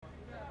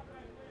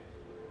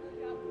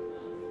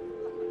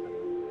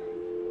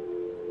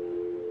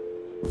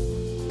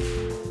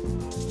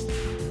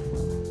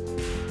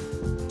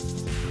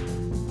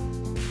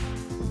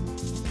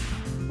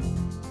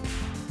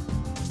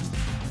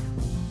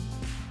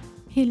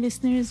Hey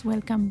listeners,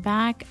 welcome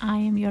back. I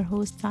am your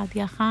host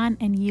Sadia Khan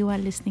and you are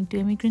listening to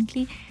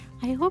Immigrantly.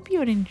 I hope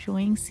you're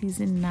enjoying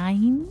season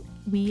 9.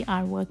 We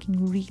are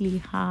working really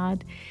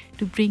hard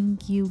to bring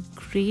you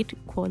great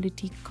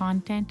quality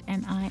content,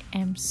 and I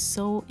am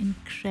so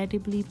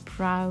incredibly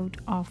proud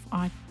of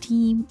our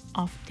team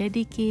of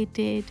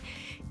dedicated,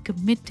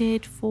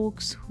 committed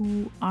folks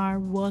who are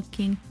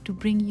working to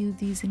bring you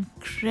these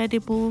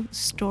incredible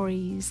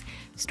stories.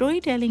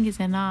 Storytelling is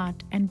an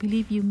art, and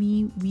believe you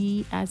me,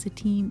 we as a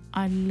team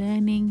are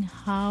learning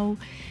how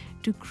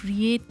to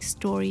create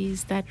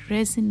stories that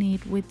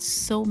resonate with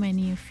so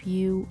many of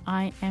you.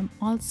 I am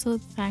also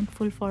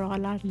thankful for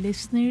all our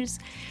listeners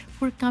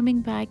who are coming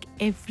back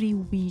every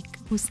week,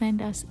 who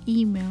send us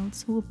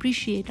emails, who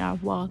appreciate our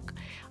work,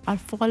 our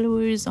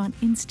followers on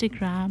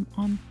Instagram,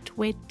 on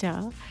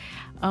Twitter.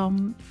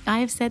 I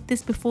have said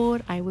this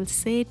before, I will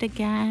say it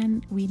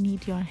again. We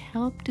need your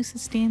help to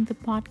sustain the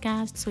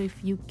podcast. So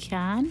if you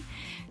can,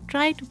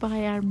 try to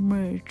buy our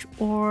merch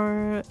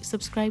or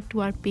subscribe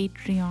to our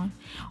Patreon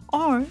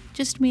or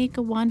just make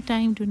a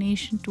one-time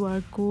donation to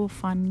our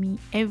GoFundMe.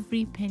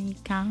 Every penny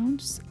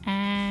counts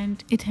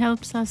and it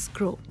helps us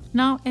grow.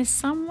 Now, as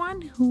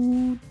someone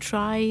who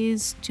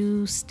tries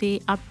to stay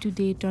up to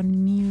date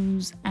on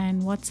news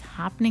and what's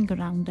happening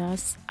around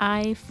us,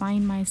 I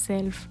find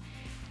myself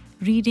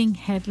reading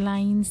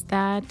headlines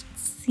that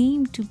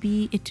seem to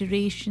be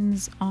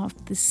iterations of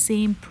the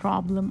same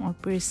problem or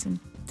person.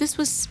 This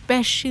was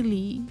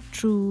especially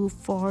true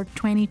for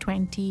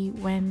 2020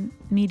 when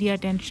media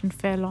attention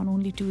fell on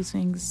only two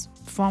things: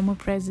 former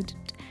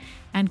president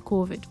and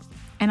COVID.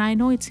 And I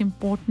know it's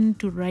important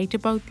to write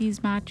about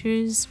these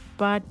matters,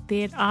 but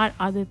there are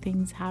other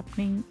things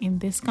happening in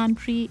this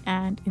country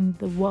and in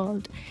the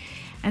world.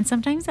 And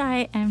sometimes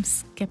I am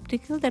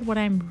skeptical that what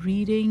I'm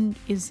reading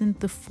isn't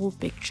the full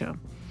picture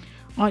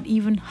or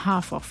even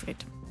half of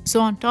it.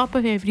 So, on top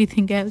of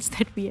everything else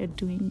that we are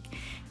doing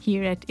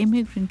here at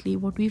Immigrantly,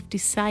 what we've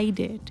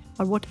decided,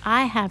 or what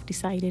I have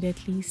decided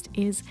at least,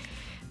 is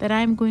that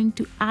I'm going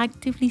to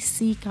actively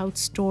seek out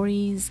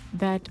stories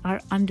that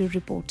are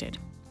underreported,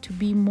 to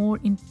be more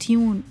in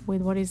tune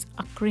with what is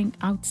occurring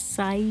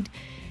outside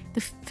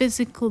the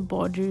physical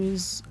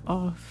borders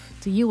of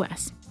the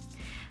US.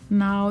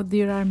 Now,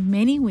 there are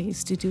many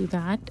ways to do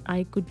that.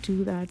 I could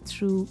do that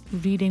through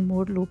reading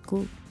more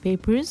local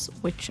papers,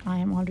 which I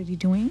am already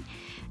doing,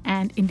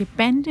 and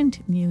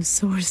independent news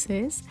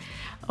sources,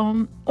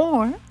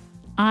 or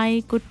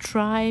I could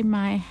try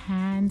my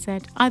hands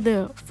at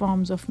other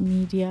forms of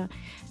media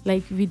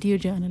like video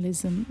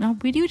journalism. Now,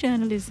 video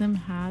journalism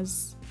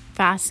has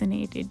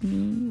fascinated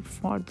me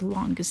for the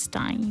longest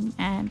time,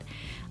 and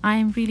I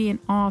am really in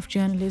awe of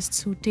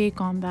journalists who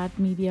take on that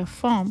media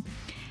form.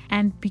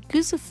 And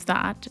because of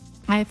that,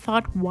 I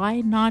thought,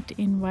 why not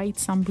invite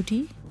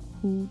somebody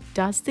who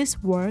does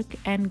this work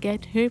and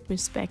get her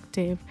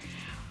perspective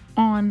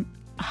on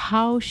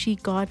how she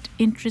got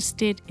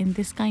interested in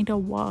this kind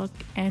of work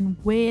and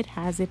where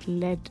has it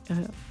led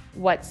her.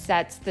 What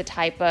sets the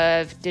type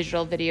of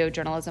digital video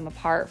journalism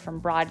apart from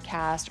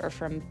broadcast or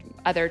from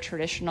other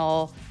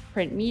traditional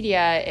print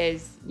media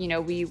is,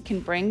 we can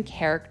bring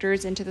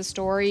characters into the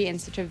story in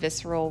such a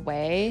visceral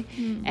way,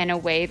 and a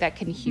way that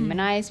can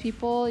humanize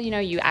people.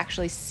 You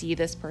actually see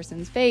this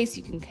person's face,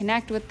 you can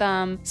connect with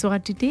them. So our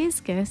today's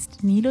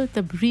guest, Nilo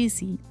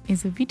Tabrizi,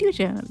 is a video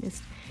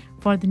journalist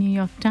for the New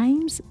York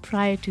Times.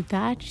 Prior to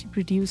that, she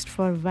produced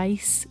for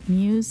Vice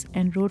News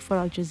and wrote for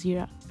Al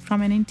Jazeera.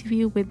 From an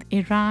interview with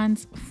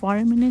Iran's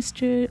foreign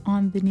minister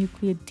on the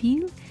nuclear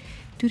deal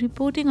to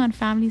reporting on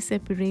family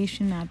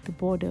separation at the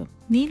border,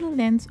 Nilo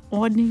lends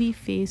ordinary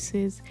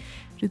faces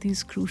to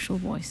these crucial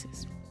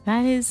voices.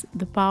 That is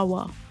the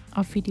power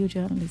of video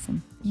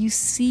journalism. You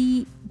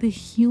see the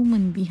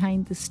human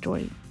behind the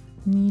story.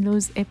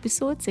 Nilo's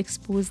episodes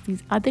expose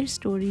these other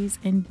stories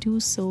and do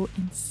so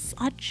in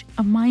such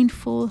a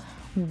mindful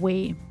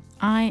way.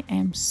 I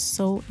am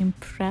so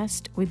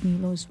impressed with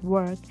Nilo's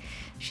work.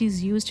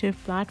 She's used her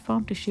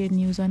platform to share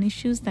news on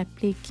issues that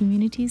plague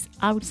communities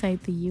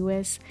outside the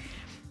US,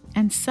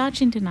 and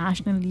such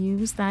international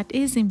news that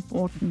is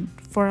important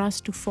for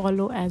us to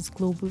follow as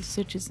global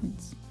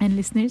citizens. And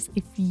listeners,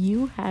 if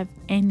you have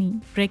any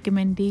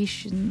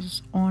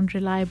recommendations on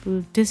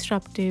reliable,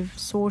 disruptive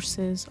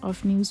sources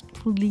of news,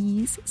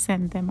 please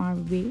send them our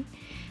way.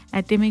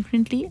 At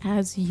Immigrantly,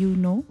 as you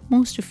know,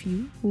 most of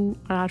you who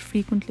are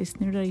frequent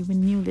listeners or even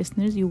new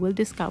listeners, you will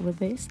discover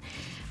this.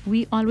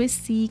 We always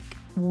seek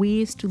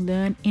ways to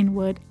learn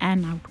inward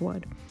and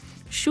outward.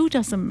 Shoot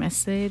us a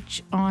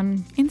message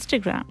on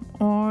Instagram,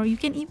 or you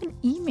can even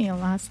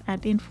email us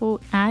at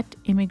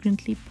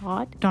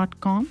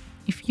info@immigrantlypod.com.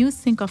 If you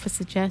think of a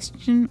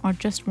suggestion or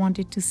just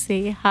wanted to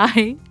say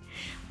hi,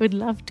 we'd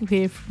love to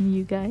hear from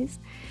you guys.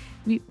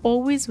 We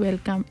always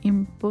welcome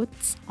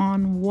inputs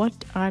on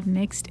what our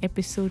next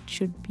episode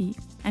should be.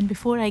 And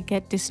before I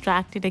get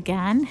distracted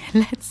again,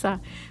 let's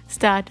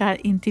start our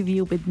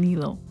interview with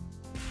Nilo.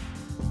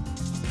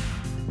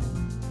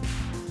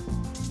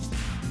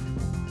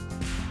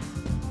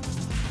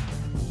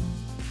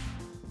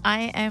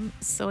 I am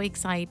so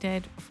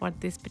excited for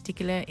this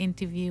particular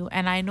interview.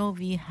 And I know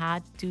we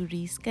had to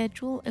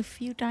reschedule a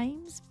few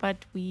times,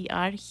 but we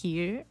are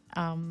here.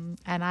 And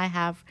I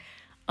have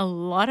a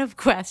lot of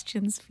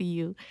questions for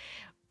you.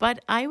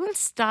 But I will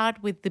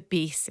start with the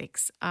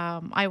basics.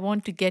 I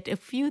want to get a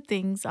few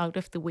things out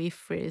of the way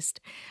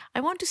first. I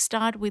want to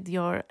start with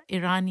your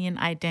Iranian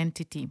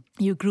identity.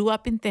 You grew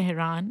up in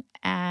Tehran,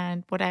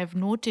 and what I've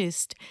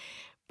noticed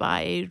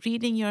by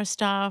reading your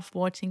stuff,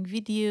 watching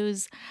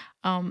videos,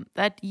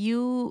 that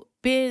you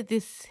bear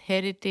this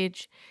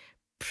heritage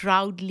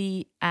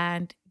proudly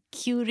and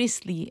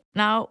curiously.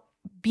 Now,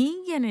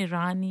 being an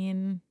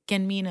Iranian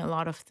can mean a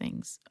lot of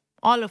things.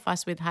 All of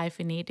us with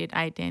hyphenated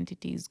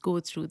identities go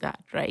through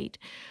that, right?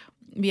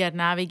 We are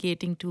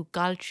navigating two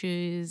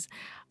cultures.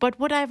 But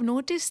what I've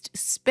noticed,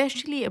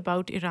 especially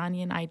about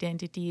Iranian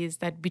identity, is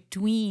that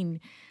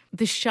between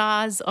the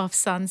shahs of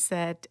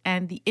sunset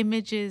and the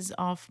images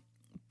of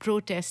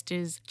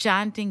protesters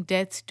chanting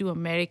death to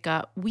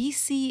America, we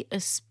see a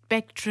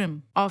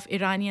spectrum of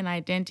Iranian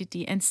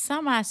identity, and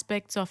some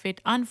aspects of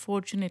it,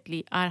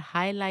 unfortunately, are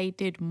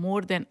highlighted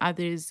more than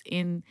others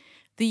in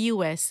the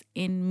US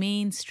in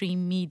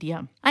mainstream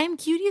media. I am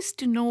curious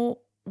to know,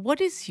 what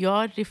is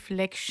your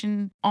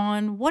reflection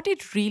on what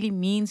it really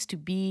means to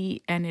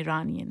be an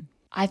Iranian?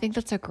 I think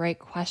that's a great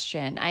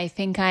question. I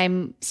think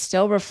I'm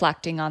still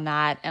reflecting on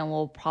that and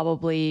will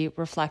probably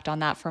reflect on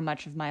that for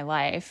much of my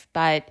life.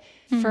 But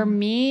for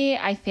me,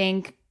 I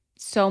think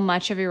so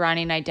much of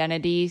Iranian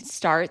identity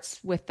starts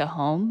with the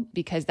home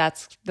because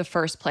that's the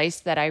first place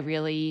that I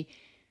really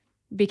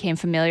became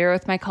familiar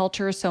with my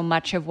culture. So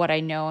much of what I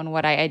know and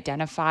what I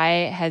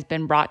identify has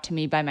been brought to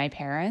me by my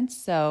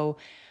parents. So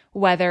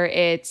whether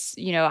it's,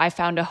 I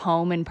found a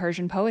home in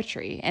Persian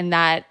poetry, and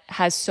that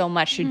has so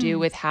much to do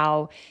with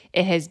how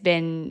it has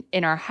been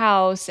in our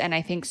house. And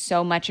I think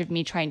so much of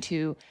me trying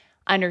to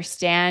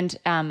understand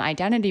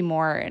identity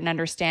more and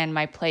understand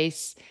my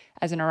place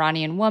as an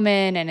Iranian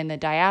woman and in the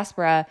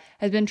diaspora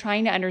has been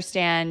trying to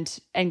understand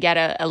and get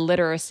a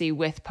literacy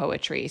with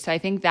poetry. So I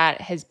think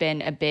that has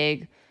been a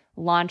big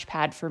launch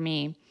pad for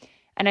me.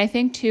 And I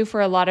think too,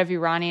 for a lot of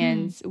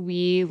Iranians,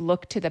 we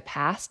look to the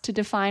past to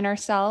define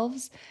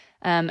ourselves.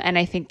 And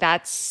I think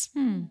that's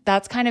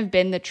kind of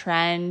been the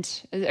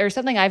trend, or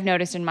something I've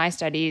noticed in my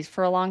studies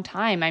for a long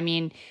time. I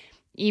mean,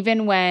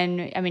 even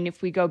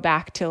if we go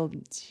back to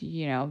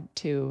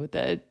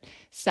the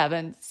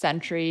 7th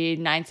century,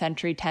 9th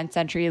century, 10th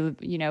century,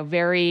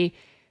 very,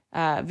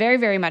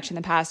 very much in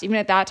the past, even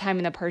at that time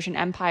in the Persian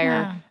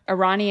Empire,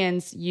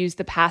 Iranians used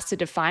the past to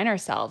define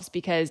ourselves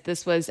because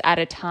this was at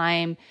a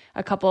time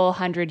a couple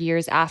hundred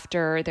years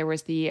after there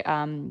was the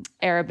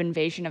Arab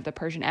invasion of the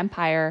Persian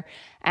Empire,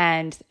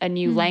 and a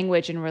new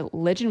language and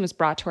religion was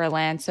brought to our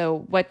land.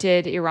 So what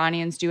did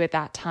Iranians do at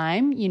that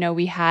time?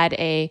 We had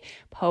a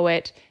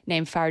poet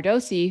named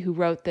Fardowsi who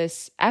wrote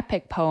this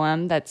epic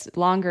poem that's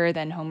longer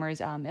than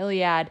Homer's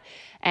Iliad.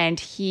 And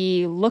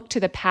he looked to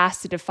the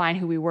past to define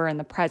who we were in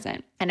the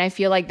present. And I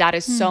feel like that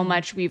is so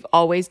much, we've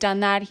always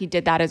done that. He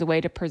did that as a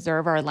way to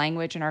preserve our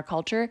language and our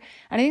culture.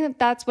 And I think that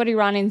that's what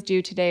Iranians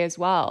do today as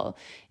well.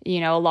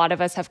 A lot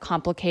of us have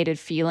complicated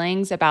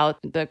feelings about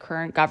the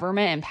current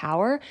government and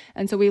power.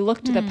 And so we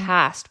look to the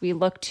past. We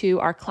look to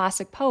our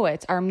classic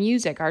poets, our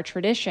music, our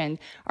tradition,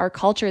 our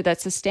culture that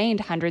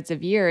sustained hundreds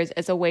of years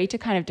as a way to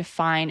kind of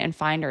define and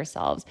find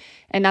ourselves.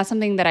 And that's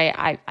something that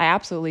I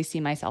absolutely see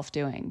myself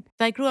doing.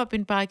 I grew up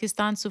in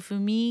Pakistan, so for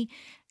me,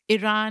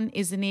 Iran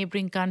is a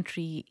neighboring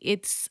country.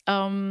 It's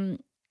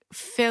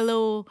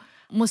fellow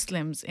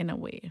Muslims in a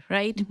way,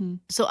 right?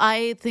 So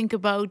I think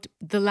about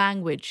the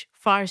language,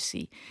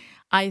 Farsi.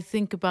 I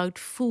think about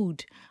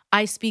food.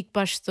 I speak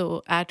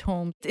Pashto at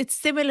home. It's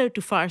similar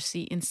to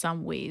Farsi in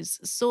some ways.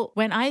 So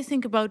when I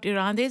think about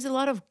Iran, there's a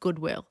lot of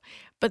goodwill.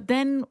 But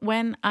then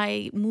when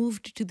I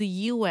moved to the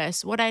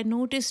US, what I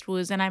noticed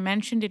was, and I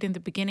mentioned it in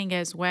the beginning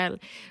as well,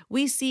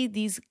 we see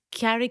these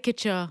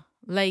caricature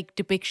like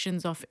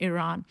depictions of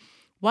Iran.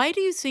 Why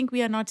do you think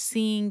we are not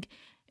seeing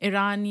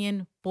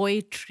Iranian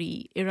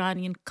poetry,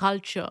 Iranian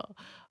culture,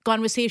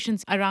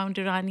 conversations around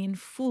Iranian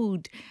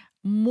food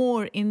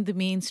more in the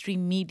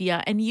mainstream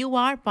media? And you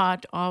are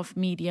part of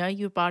media,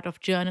 you're part of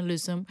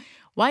journalism.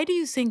 Why do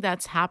you think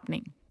that's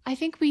happening? I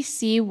think we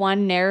see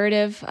one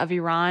narrative of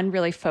Iran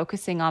really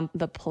focusing on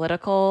the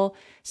political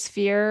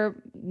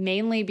sphere,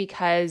 mainly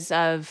because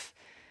of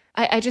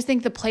I just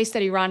think the place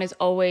that Iran is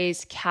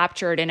always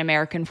captured in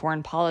American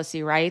foreign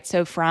policy, right?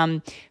 So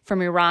from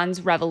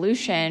Iran's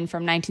revolution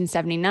from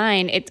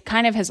 1979, it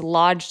kind of has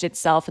lodged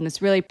itself in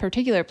this really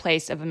particular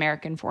place of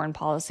American foreign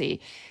policy.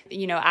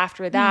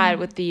 After that,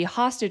 with the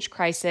hostage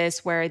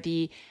crisis, where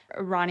the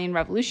Iranian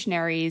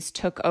revolutionaries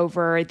took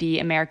over the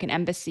American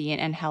embassy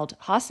and held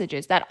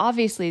hostages, that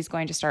obviously is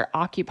going to start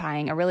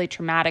occupying a really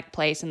traumatic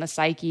place in the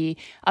psyche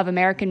of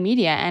American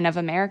media and of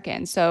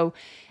Americans. So,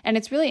 and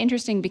it's really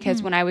interesting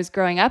because when I was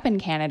growing up in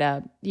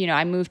Canada,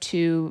 I moved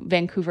to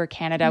Vancouver,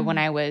 Canada when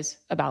I was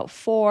about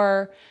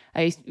 4.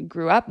 I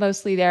grew up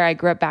mostly there. I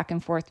grew up back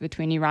and forth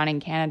between Iran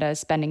and Canada,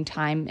 spending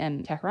time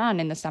in Tehran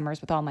in the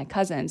summers with all my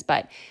cousins.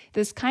 But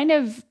this kind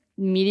of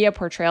media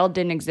portrayal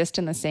didn't exist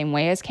in the same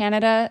way as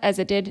Canada as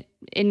it did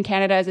in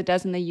Canada as it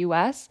does in the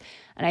US.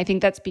 And I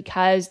think that's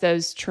because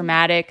those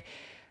traumatic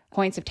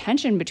points of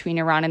tension between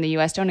Iran and the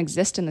US don't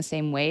exist in the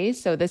same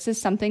ways. So this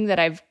is something that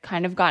I've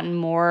kind of gotten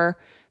more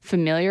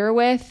familiar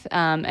with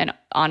and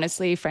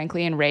honestly,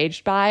 frankly,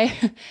 enraged by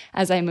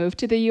as I moved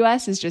to the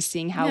US, is just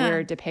seeing how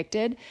we're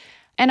depicted.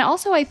 And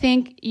also, I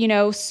think,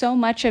 so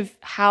much of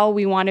how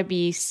we want to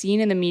be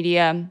seen in the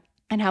media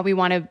and how we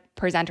want to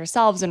present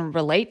ourselves and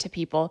relate to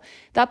people,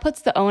 that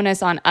puts the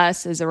onus on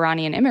us as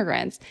Iranian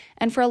immigrants.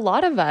 And for a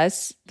lot of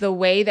us, the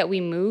way that we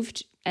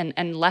moved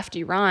and left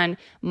Iran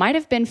might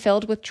have been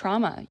filled with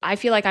trauma. I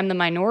feel like I'm the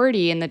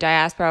minority in the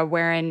diaspora,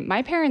 wherein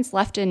my parents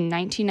left in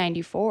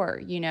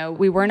 1994.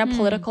 We weren't a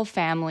political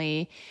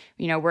family.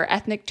 We're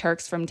ethnic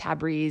Turks from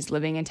Tabriz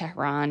living in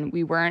Tehran.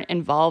 We weren't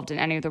involved in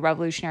any of the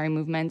revolutionary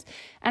movements.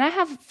 And I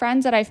have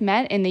friends that I've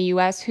met in the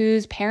US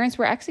whose parents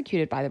were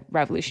executed by the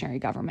revolutionary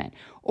government,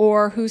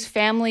 or whose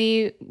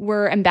family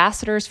were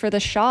ambassadors for the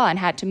Shah and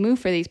had to move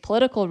for these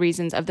political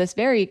reasons of this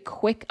very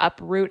quick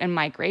uproot and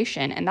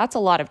migration. And that's a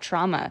lot of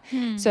trauma.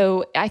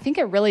 So I think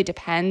it really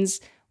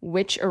depends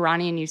which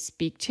Iranian you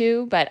speak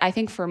to. But I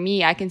think for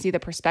me, I can see the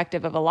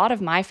perspective of a lot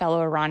of my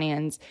fellow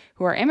Iranians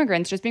who are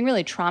immigrants just being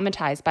really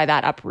traumatized by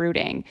that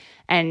uprooting.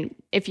 And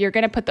if you're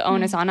going to put the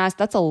onus on us,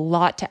 that's a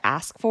lot to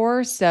ask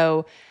for.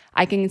 So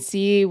I can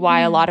see why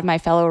a lot of my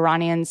fellow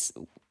Iranians,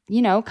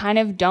 kind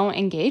of don't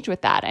engage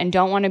with that and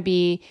don't want to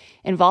be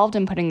involved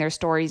in putting their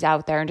stories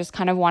out there and just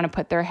kind of want to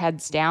put their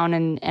heads down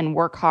and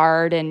work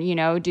hard and,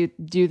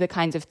 do the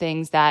kinds of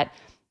things that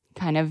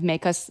kind of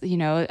make us,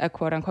 a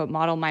quote unquote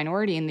model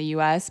minority in the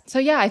US. So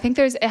yeah, I think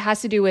it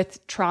has to do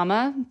with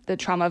trauma, the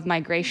trauma of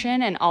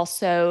migration, and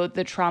also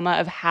the trauma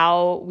of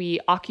how we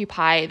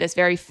occupy this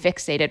very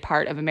fixated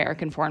part of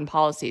American foreign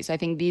policy. So I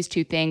think these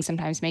two things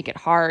sometimes make it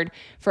hard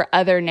for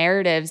other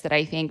narratives that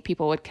I think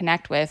people would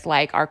connect with,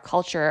 like our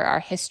culture,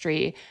 our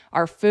history,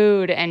 our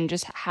food, and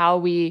just how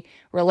we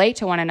relate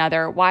to one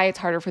another, why it's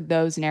harder for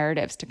those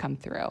narratives to come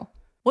through.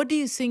 What do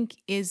you think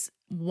is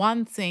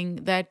one thing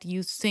that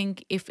you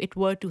think if it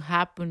were to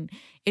happen,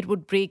 it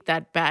would break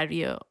that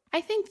barrier?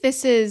 I think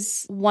this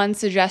is one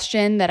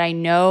suggestion that I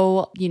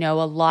know, a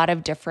lot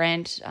of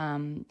different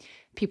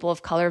people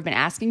of color have been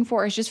asking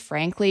for, is just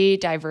frankly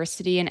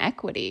diversity and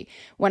equity.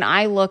 When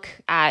I look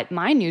at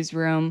my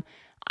newsroom,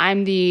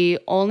 I'm the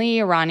only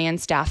Iranian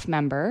staff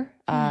member.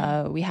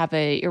 We have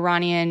an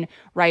Iranian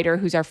writer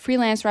who's our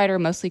freelance writer,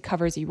 mostly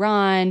covers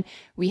Iran.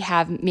 We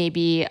have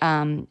maybe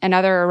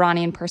another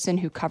Iranian person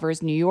who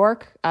covers New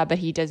York, but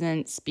he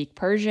doesn't speak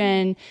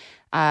Persian.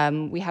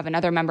 We have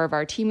another member of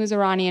our team who's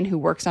Iranian who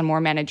works on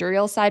more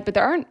managerial side, but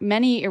there aren't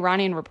many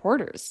Iranian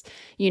reporters,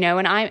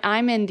 and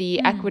I'm in the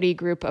equity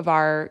group of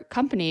our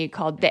company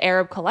called the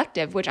Arab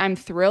Collective, which I'm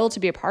thrilled to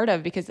be a part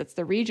of because it's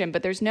the region,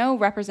 but there's no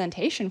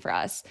representation for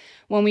us.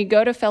 When we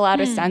go to fill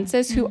out a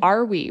census, who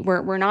are we?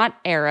 We're not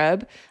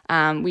Arab.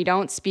 We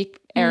don't speak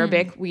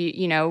Arabic.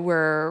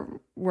 We're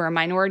a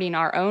minority in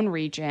our own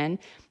region.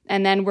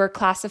 And then we're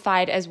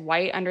classified as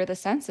white under the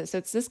census. So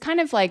it's this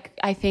kind of like,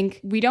 I think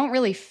we don't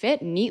really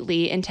fit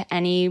neatly into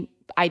any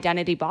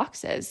identity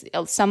boxes.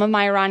 Some of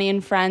my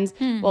Iranian friends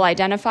will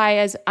identify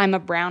as I'm a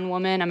brown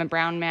woman, I'm a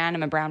brown man,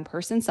 I'm a brown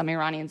person. Some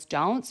Iranians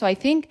don't. So I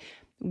think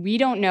we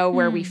don't know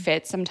where we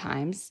fit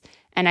sometimes.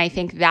 And I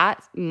think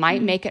that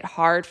might make it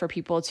hard for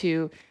people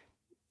to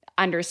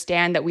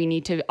understand that we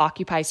need to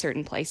occupy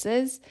certain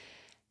places.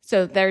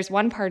 So there's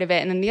one part of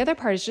it. And then the other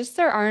part is just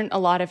there aren't a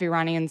lot of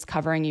Iranians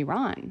covering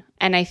Iran.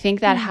 And I think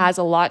that has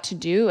a lot to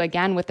do,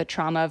 again, with the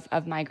trauma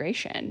of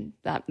migration.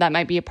 That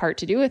might be a part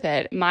to do with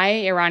it. My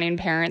Iranian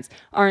parents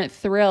aren't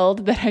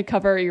thrilled that I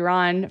cover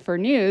Iran for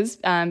news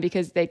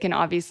because they can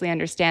obviously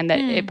understand that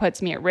it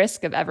puts me at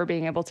risk of ever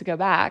being able to go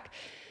back.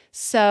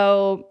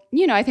 So,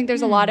 I think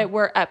there's a lot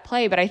at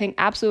play, but I think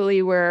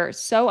absolutely we're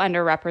so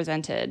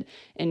underrepresented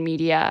in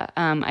media.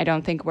 I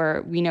don't think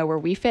we know where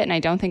we fit, and I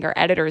don't think our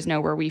editors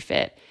know where we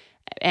fit.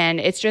 And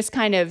it's just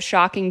kind of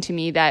shocking to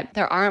me that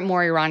there aren't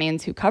more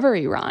Iranians who cover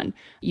Iran.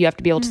 You have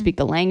to be able to speak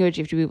the language,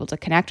 you have to be able to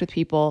connect with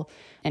people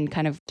and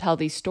kind of tell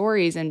these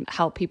stories and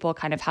help people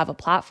kind of have a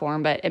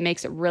platform. But it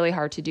makes it really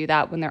hard to do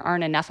that when there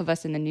aren't enough of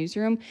us in the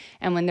newsroom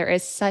and when there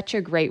is such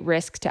a great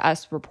risk to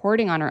us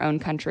reporting on our own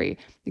country.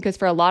 Because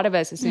for a lot of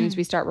us, as soon as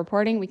we start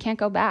reporting, we can't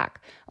go back.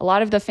 A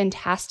lot of the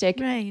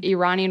fantastic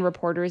Iranian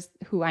reporters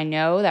who I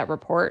know that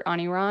report on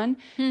Iran,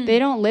 they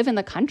don't live in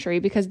the country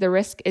because the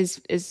risk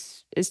is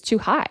too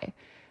high.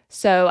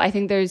 So I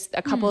think there's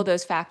a couple of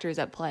those factors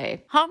at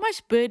play. How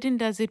much burden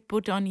does it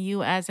put on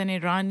you as an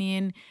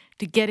Iranian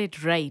to get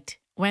it right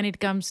when it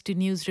comes to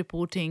news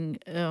reporting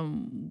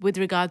with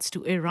regards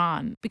to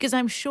Iran? Because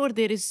I'm sure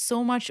there is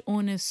so much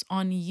onus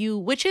on you,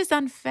 which is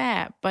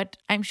unfair, but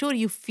I'm sure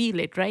you feel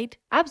it, right?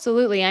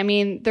 Absolutely. I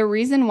mean, the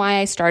reason why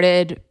I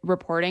started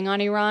reporting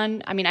on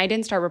Iran, I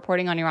didn't start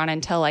reporting on Iran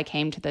until I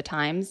came to the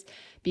Times,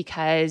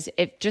 because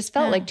it just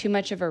felt like too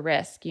much of a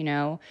risk, you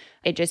know.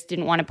 I just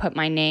didn't want to put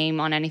my name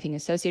on anything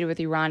associated with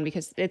Iran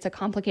because it's a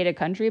complicated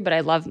country, but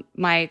I love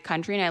my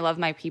country and I love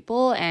my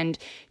people. And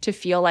to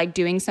feel like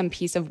doing some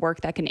piece of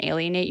work that can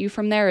alienate you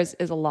from there is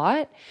a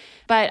lot.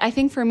 But I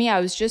think for me, I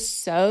was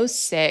just so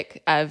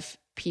sick of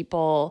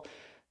people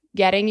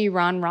getting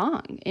Iran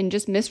wrong and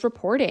just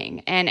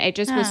misreporting. And it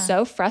just was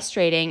so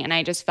frustrating. And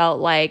I just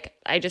felt like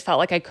I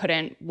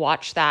couldn't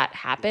watch that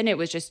happen. It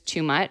was just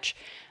too much.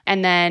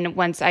 And then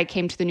once I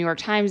came to the New York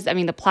Times, I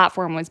mean, the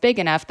platform was big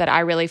enough that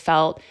I really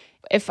felt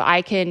if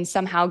I can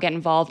somehow get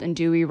involved and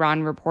do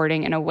Iran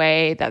reporting in a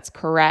way that's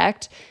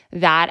correct,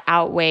 that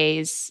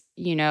outweighs,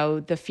 you know,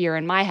 the fear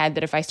in my head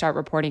that if I start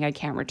reporting, I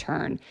can't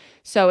return.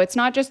 So it's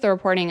not just the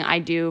reporting I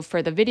do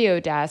for the video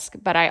desk,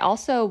 but I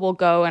also will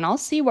go and I'll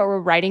see what we're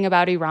writing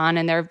about Iran.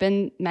 And there have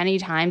been many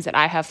times that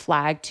I have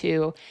flagged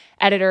to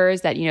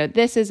editors that, you know,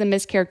 this is a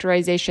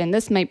mischaracterization,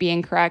 this might be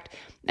incorrect.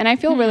 And I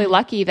feel really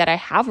lucky that I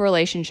have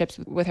relationships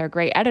with our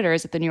great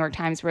editors at the New York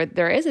Times where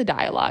there is a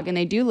dialogue and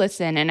they do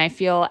listen. And I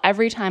feel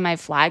every time I've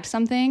flagged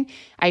something,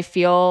 I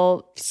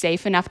feel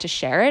safe enough to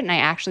share it. And I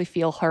actually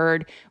feel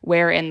heard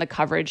wherein the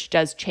coverage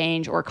does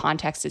change or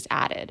context is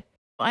added.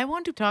 I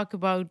want to talk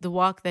about the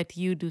work that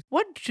you do.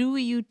 What drew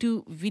you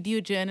to video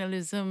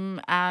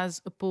journalism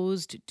as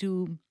opposed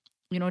to,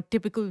 you know,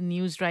 typical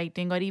news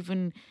writing or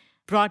even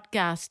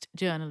broadcast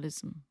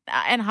journalism?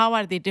 And how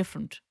are they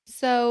different?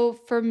 So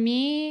for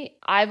me,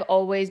 I've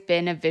always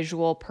been a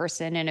visual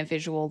person and a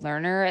visual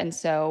learner. And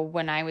so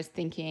when I was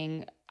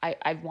thinking,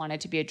 I've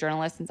wanted to be a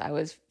journalist since I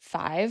was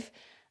 5,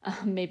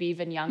 maybe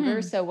even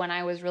younger. So when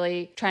I was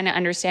really trying to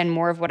understand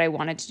more of what I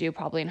wanted to do,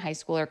 probably in high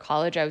school or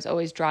college, I was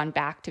always drawn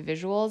back to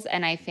visuals.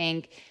 And I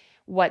think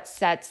what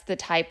sets the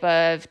type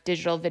of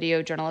digital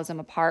video journalism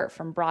apart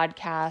from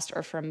broadcast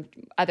or from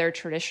other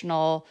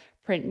traditional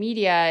print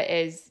media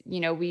is,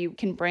 you know, we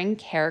can bring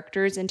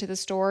characters into the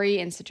story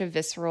in such a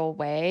visceral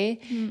way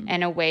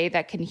and a way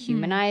that can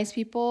humanize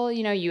people.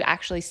 You know, you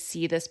actually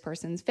see this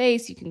person's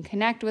face, you can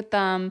connect with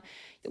them.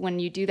 When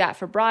you do that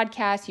for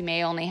broadcast, you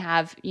may only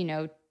have, you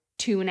know,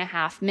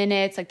 2.5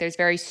 minutes. Like there's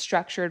very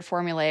structured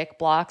formulaic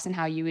blocks in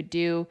how you would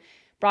do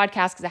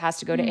broadcast because it has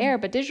to go to air.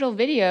 But digital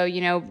video,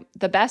 you know,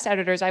 the best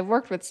editors I've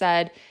worked with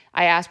said,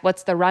 I asked,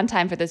 what's the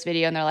runtime for this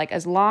video? And they're like,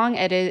 as long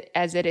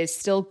as it is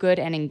still good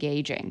and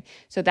engaging.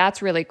 So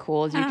that's really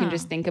cool. You can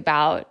just think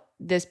about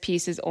this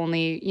piece is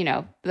only, you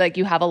know, like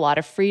you have a lot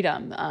of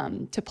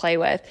freedom to play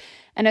with.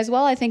 And as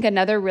well, I think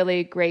another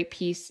really great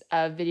piece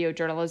of video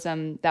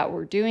journalism that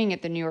we're doing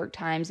at the New York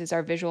Times is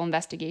our visual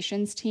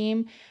investigations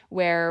team,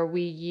 where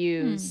we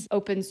use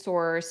open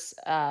source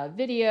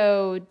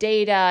video,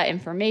 data,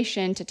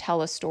 information to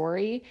tell a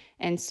story.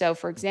 And so,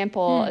 for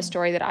example, a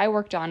story that I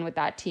worked on with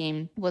that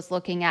team was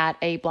looking at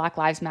a Black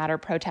Lives Matter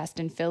protest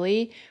in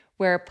Philly,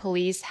 where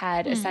police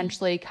had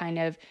essentially kind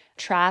of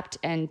trapped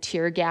and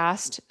tear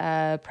gassed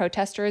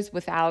protesters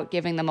without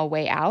giving them a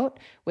way out,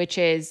 which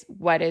is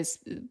what is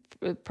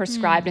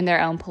prescribed in their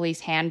own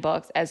police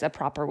handbooks as a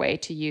proper way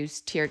to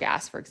use tear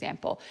gas, for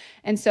example.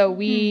 And so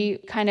we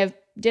kind of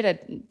did a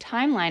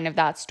timeline of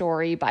that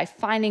story by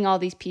finding all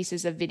these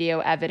pieces of video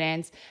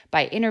evidence,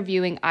 by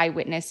interviewing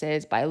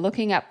eyewitnesses, by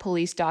looking at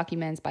police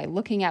documents, by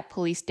looking at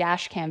police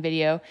dash cam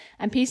video,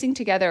 and piecing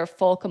together a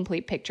full,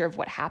 complete picture of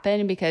what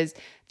happened. Because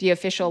the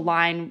official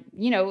line,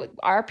 you know,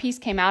 our piece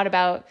came out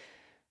about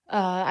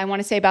I want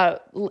to say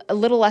about a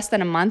little less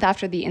than a month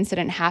after the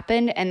incident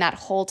happened. And that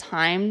whole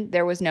time,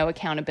 there was no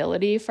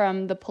accountability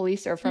from the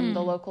police or from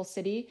the local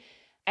city.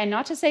 And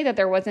not to say that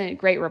there wasn't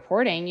great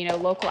reporting, you know,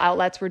 local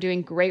outlets were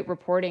doing great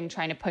reporting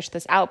trying to push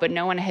this out, but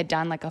no one had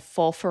done like a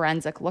full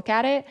forensic look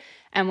at it.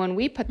 And when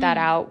we put that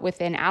out,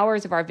 within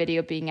hours of our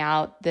video being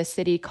out, the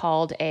city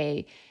called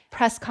a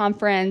press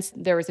conference.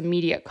 There was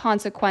immediate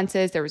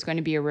consequences. There was going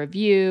to be a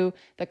review.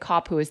 The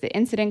cop who was the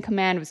incident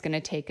command was going to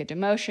take a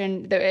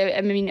demotion.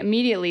 I mean,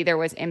 immediately there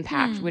was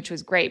impact, which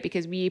was great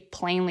because we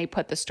plainly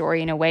put the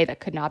story in a way that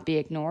could not be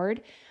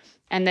ignored.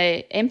 And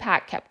the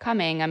impact kept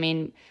coming. I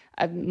mean,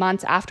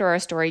 months after our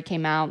story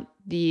came out,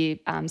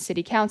 the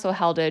city council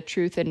held a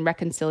truth and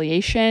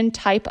reconciliation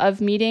type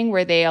of meeting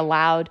where they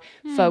allowed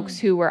folks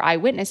who were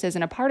eyewitnesses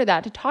and a part of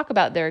that to talk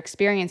about their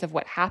experience of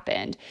what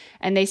happened.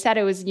 And they said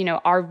it was, you know,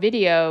 our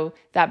video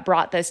that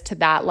brought this to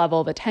that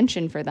level of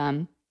attention for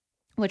them,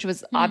 which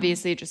was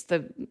obviously just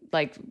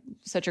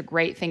such a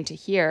great thing to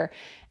hear.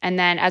 And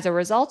then as a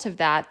result of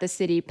that, the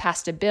city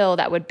passed a bill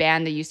that would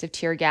ban the use of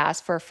tear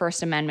gas for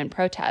First Amendment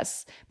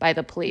protests by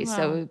the police.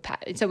 Wow.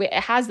 So it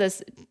has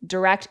this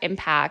direct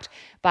impact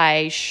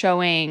by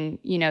showing,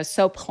 you know,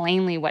 so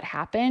plainly what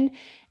happened.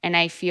 And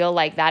I feel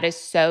like that is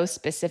so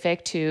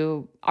specific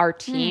to our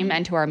team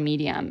and to our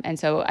medium. And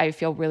so I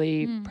feel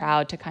really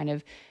proud to kind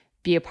of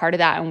be a part of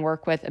that and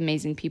work with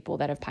amazing people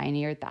that have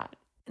pioneered that.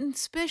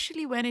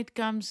 Especially when it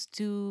comes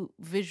to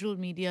visual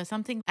media,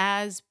 something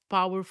as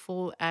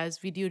powerful as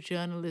video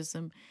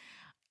journalism,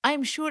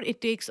 I'm sure it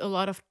takes a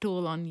lot of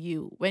toll on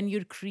you when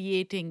you're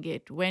creating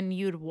it, when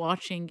you're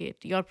watching it,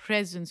 your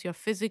presence, your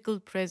physical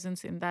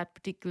presence in that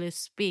particular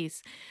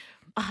space.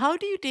 How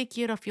do you take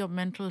care of your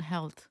mental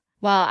health?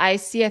 Well, I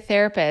see a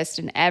therapist,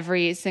 and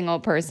every single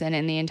person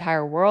in the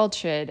entire world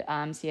should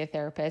see a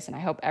therapist. And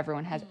I hope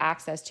everyone has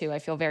access to. I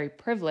feel very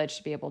privileged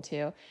to be able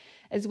to.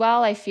 As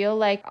well, I feel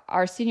like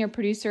our senior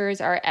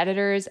producers, our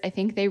editors, I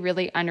think they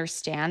really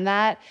understand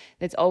that.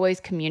 It's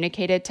always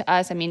communicated to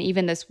us. I mean,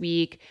 even this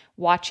week,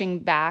 watching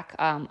back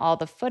all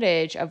the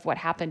footage of what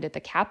happened at the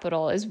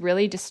Capitol is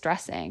really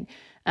distressing.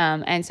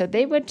 And so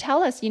they would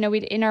tell us,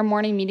 we'd in our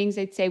morning meetings,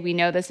 they'd say, we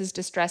know this is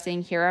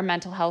distressing. Here are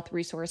mental health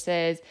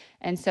resources.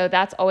 And so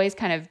that's always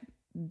kind of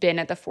been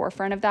at the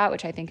forefront of that,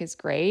 which I think is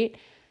great.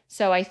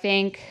 So I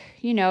think,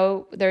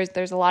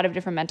 there's a lot of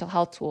different mental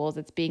health tools.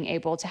 It's being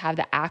able to have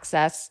the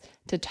access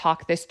to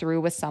talk this through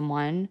with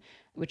someone,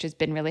 which has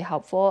been really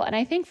helpful. And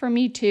I think for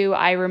me too,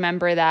 I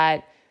remember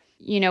that,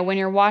 when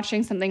you're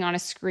watching something on a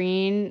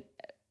screen,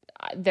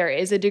 there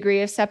is a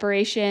degree of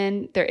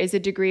separation. There is a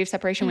degree of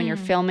separation when you're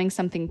filming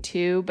something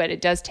too, but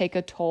it does take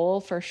a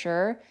toll for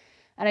sure.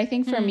 And I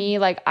think for me,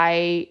 like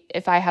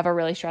if I have a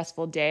really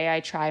stressful day,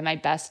 I try my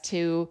best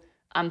to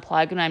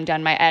unplug when I'm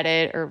done my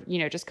edit or,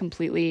 just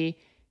completely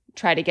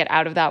try to get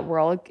out of that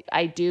world.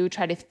 I do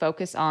try to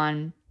focus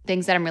on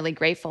things that I'm really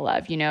grateful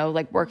of,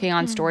 like working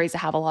on stories that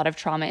have a lot of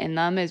trauma in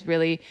them is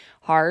really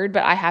hard,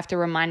 but I have to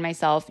remind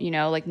myself,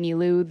 like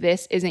Nilu,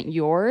 this isn't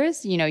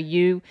yours.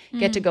 You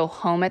get to go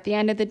home at the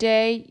end of the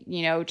day,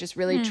 just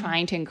really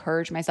trying to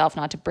encourage myself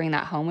not to bring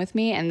that home with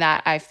me. And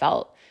that I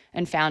felt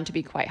and found to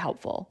be quite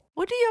helpful.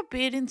 What do your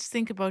parents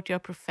think about your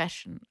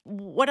profession?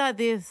 What are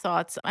their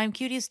thoughts? I'm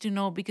curious to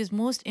know because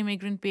most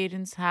immigrant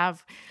parents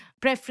have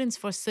preference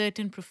for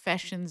certain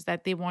professions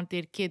that they want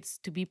their kids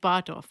to be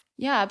part of.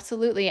 Yeah,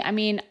 absolutely. I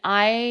mean,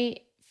 I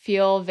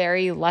feel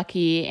very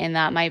lucky in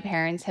that my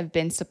parents have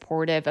been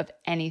supportive of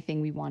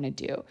anything we want to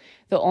do.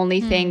 The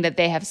only thing that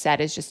they have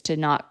said is just to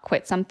not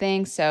quit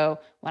something. So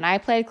when I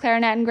played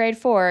clarinet in grade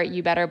 4,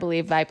 you better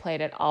believe I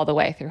played it all the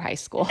way through high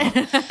school.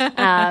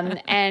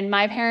 And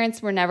my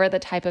parents were never the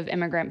type of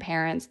immigrant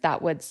parents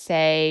that would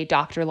say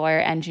doctor, lawyer,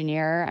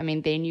 engineer. I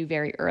mean, they knew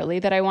very early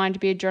that I wanted to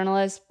be a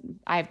journalist.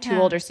 I have two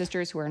older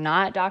sisters who are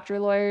not doctor,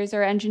 lawyers,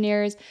 or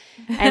engineers.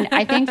 And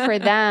I think for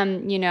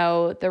them,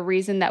 the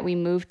reason that we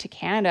moved to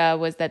Canada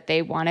was that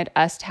they wanted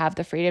us to have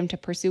the freedom to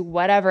pursue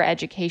whatever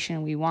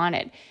education we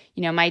wanted.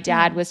 My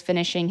dad was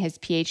finishing his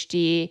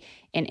PhD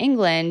in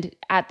England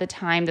at the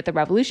time that the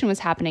revolution was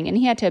happening, and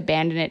he had to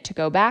abandon it to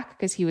go back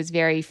because he was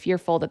very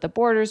fearful that the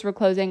borders were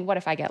closing. What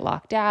if I get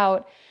locked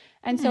out?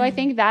 And so I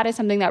think that is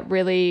something that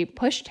really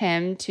pushed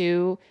him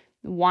to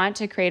want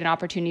to create an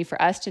opportunity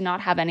for us to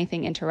not have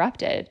anything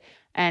interrupted.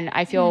 And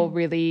I feel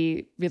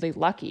really, really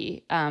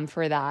lucky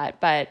for that.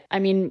 But I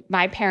mean,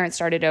 my parents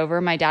started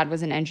over. My dad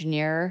was an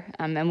engineer.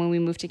 And when we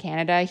moved to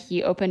Canada,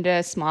 he opened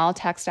a small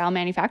textile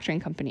manufacturing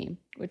company,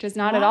 which is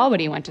not at all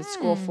what he went to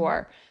school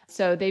for.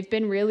 So they've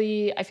been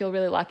really, I feel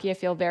really lucky. I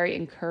feel very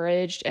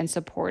encouraged and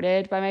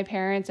supported by my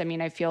parents. I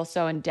mean, I feel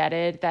so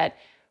indebted that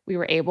we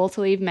were able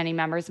to leave. Many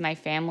members of my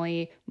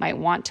family might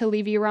want to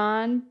leave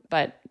Iran,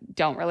 but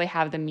don't really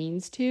have the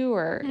means to,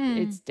 or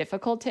it's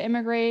difficult to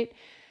immigrate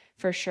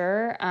for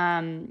sure.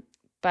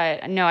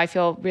 But no, I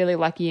feel really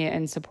lucky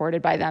and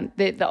supported by them.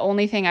 The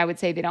only thing I would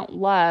say they don't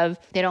love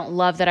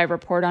that I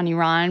report on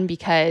Iran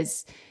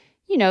because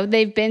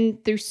they've been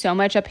through so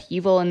much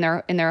upheaval in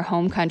their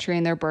home country,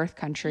 in their birth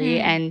country.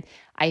 And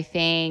I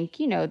think,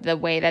 the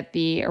way that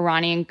the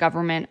Iranian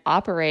government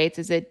operates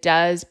is it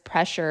does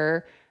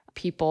pressure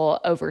people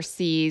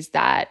overseas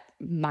that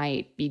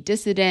might be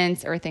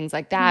dissidents or things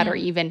like that, or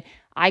even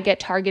I get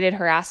targeted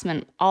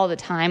harassment all the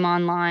time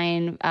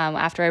online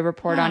after I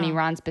report on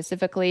Iran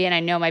specifically. And I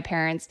know my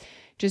parents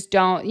just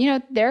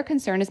don't, their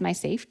concern is my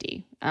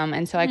safety.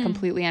 And so I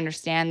completely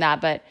understand that.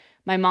 But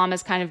my mom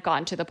has kind of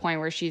gotten to the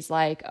point where she's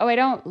like, oh, I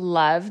don't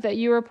love that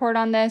you report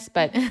on this,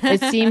 but it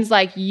seems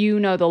like you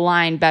know the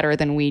line better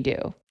than we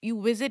do.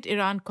 You visit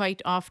Iran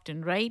quite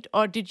often, right?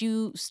 Or did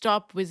you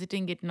stop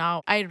visiting it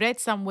now? I read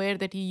somewhere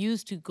that you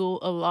used to go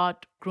a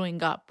lot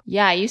growing up.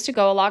 Yeah, I used to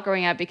go a lot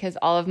growing up because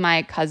all of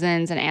my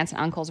cousins and aunts and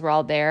uncles were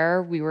all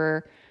there.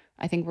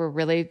 I think we're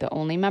really the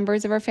only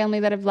members of our family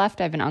that have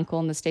left. I have an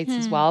uncle in the States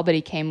as well, but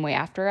he came way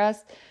after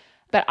us.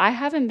 But I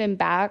haven't been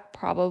back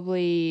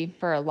probably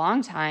for a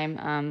long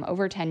time,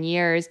 over 10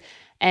 years.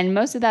 And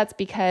most of that's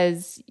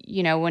because,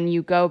 when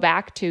you go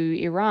back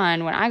to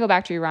Iran, when I go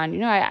back to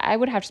Iran, I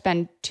would have to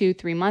spend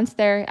 2-3 months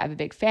there. I have a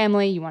big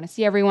family. You want to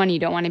see everyone. You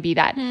don't want to be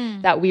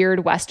that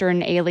weird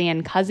Western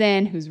alien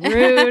cousin who's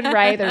rude,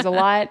 right? There's a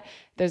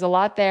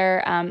lot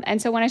there.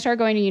 And so when I started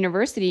going to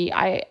university,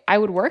 I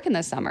would work in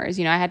the summers.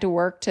 I had to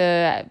work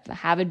to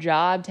have a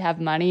job, to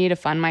have money, to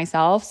fund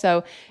myself.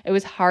 So it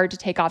was hard to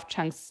take off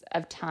chunks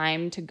of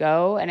time to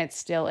go, and it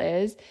still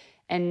is.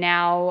 And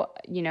now,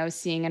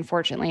 seeing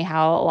unfortunately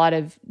how a lot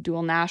of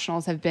dual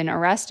nationals have been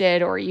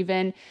arrested, or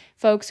even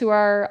folks who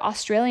are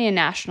Australian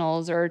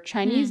nationals or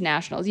Chinese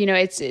nationals,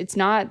 it's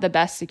not the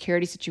best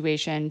security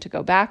situation to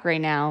go back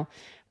right now.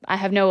 I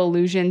have no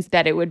illusions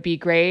that it would be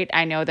great.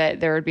 I know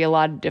that there would be a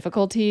lot of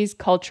difficulties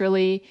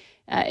culturally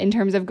in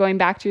terms of going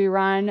back to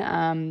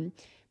Iran.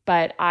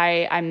 but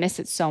I miss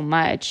it so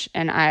much,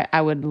 and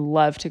I would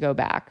love to go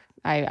back.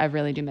 I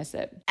really do miss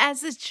it.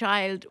 As a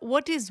child,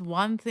 what is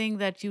one thing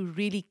that you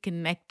really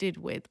connected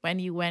with when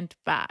you went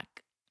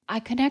back? I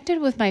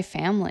connected with my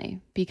family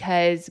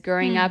because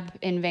growing up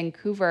in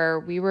Vancouver,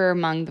 we were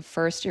among the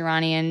first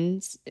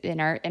Iranians in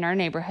our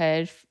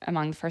neighborhood,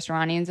 among the first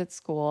Iranians at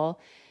school,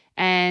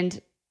 and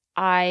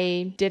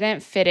I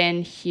didn't fit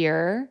in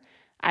here.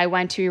 I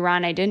went to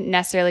Iran. I didn't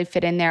necessarily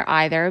fit in there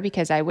either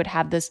because I would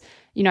have this,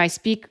 I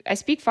speak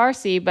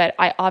Farsi, but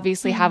I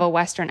obviously have a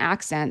Western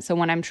accent. So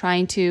when I'm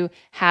trying to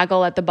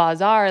haggle at the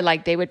bazaar,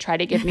 like they would try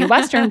to give me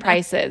Western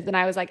prices, and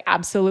I was like,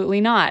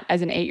 absolutely not.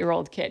 As an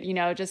 8-year-old kid,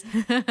 just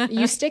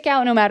you stick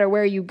out no matter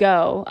where you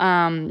go.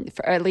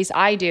 Or at least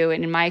I do,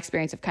 and in my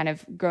experience of kind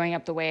of growing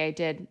up the way I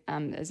did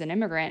as an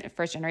immigrant, a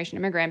first generation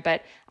immigrant.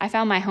 But I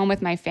found my home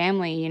with my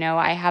family.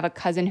 I have a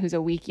cousin who's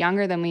a week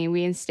younger than me.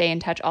 We stay in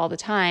touch all the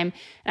time,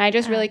 and I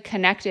just really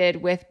connected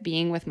with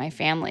being with my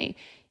family.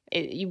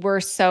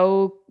 We're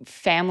so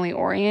family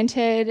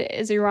oriented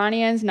as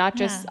Iranians, not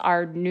just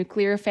our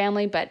nuclear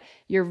family, but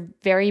you're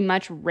very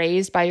much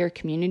raised by your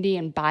community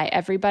and by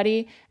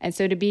everybody. And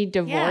so to be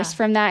divorced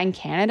from that in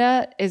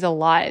Canada is a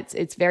lot.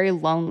 It's very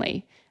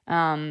lonely.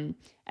 And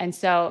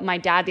so my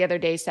dad the other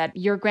day said,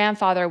 your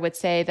grandfather would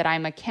say that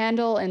I'm a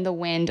candle in the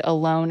wind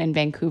alone in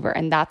Vancouver.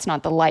 And that's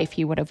not the life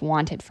he would have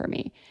wanted for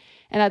me.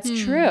 And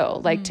that's true.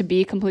 Like to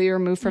be completely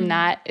removed from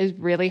that is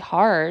really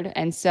hard.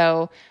 And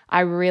so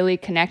I really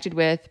connected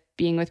with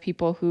being with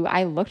people who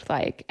I looked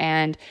like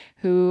and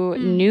who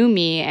knew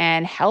me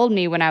and held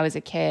me when I was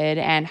a kid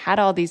and had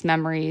all these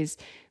memories.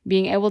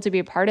 Being able to be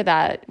a part of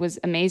that was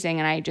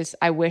amazing. And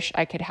I wish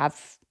I could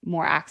have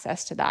more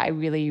access to that. I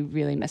really,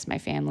 really miss my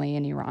family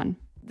in Iran.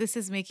 This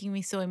is making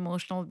me so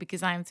emotional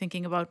because I'm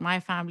thinking about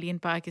my family in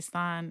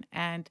Pakistan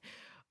and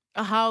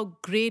how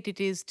great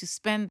it is to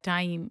spend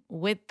time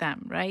with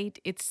them, right?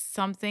 It's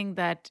something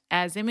that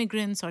as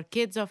immigrants or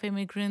kids of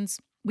immigrants,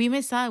 we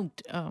miss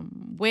out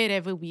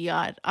wherever we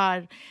are.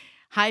 Our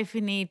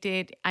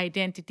hyphenated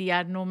identity,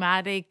 our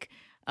nomadic,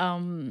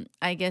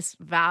 I guess,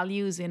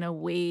 values in a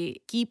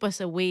way keep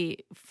us away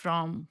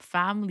from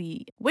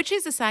family, which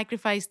is a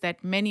sacrifice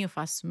that many of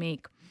us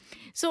make.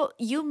 So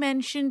you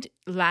mentioned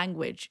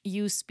language.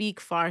 You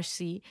speak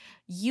Farsi.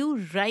 You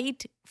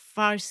write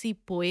Farsi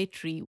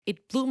poetry.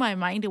 It blew my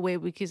mind away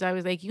because I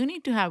was like, you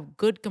need to have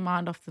good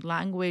command of the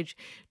language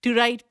to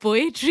write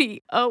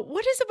poetry.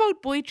 What is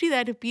about poetry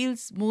that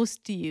appeals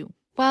most to you?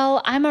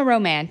 Well, I'm a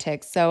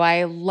romantic, so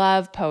I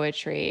love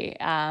poetry.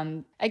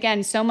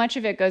 Again, so much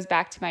of it goes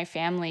back to my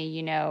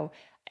family.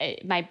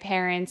 My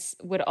parents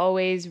would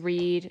always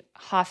read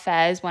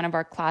Hafez, one of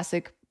our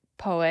classic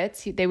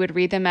poets. They would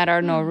read them at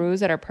our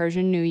Nowruz, at our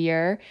Persian New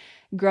Year.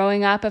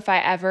 Growing up, if I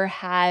ever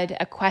had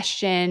a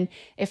question,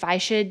 if I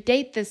should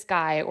date this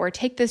guy or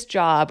take this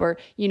job or,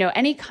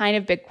 any kind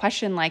of big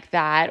question like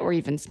that, or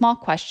even small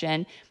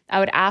question, I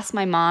would ask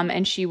my mom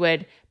and she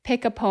would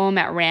pick a poem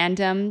at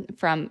random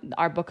from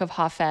our book of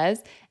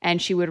Hafez, and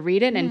she would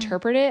read it and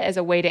interpret it as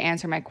a way to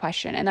answer my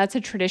question. And that's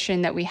a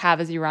tradition that we have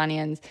as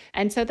Iranians.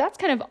 And so that's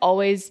kind of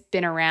always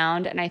been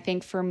around. And I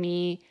think for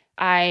me,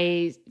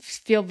 I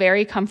feel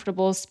very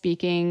comfortable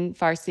speaking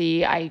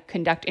Farsi. I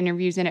conduct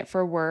interviews in it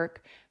for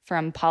work,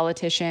 from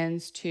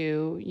politicians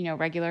to,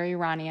 regular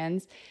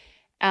Iranians.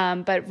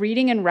 But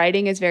reading and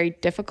writing is very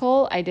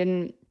difficult. I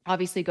didn't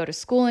obviously go to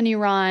school in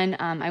Iran.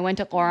 I went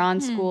to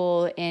Quran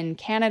school in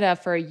Canada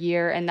for a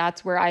year, and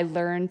that's where I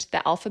learned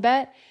the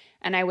alphabet.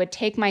 And I would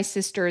take my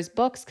sister's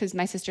books because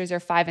my sisters are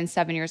 5 and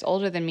 7 years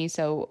older than me.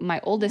 So my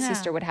oldest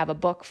sister would have a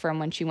book from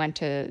when she went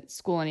to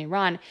school in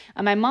Iran.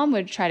 And my mom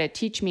would try to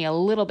teach me a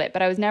little bit,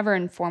 but I was never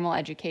in formal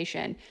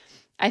education.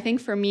 I think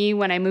for me,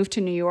 when I moved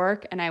to New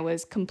York and I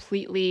was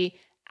completely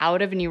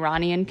out of an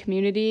Iranian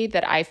community,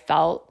 that I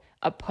felt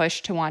a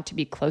push to want to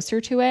be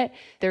closer to it.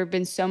 There have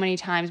been so many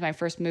times my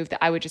first move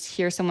that I would just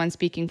hear someone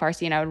speaking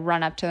Farsi and I would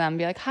run up to them and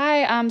be like,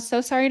 hi, I'm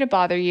so sorry to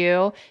bother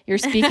you. You're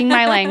speaking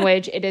my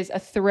language. It is a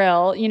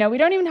thrill. We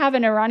don't even have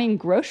an Iranian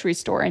grocery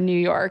store in New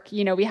York.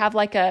 We have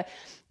like a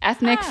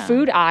ethnic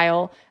food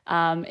aisle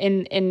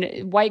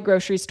in white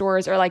grocery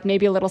stores, or like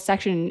maybe a little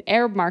section in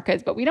Arab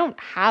markets, but we don't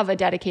have a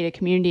dedicated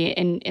community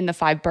in the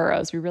 5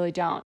 boroughs. We really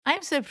don't.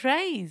 I'm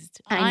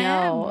surprised. I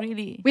know. I am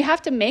really. We have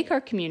to make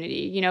our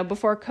community.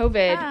 Before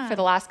COVID, for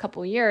the last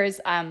couple of years,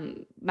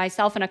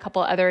 myself and a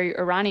couple other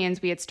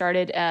Iranians, we had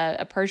started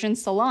a Persian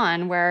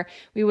salon where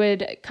we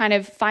would kind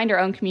of find our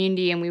own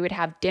community, and we would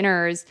have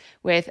dinners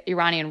with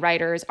Iranian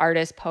writers,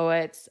 artists,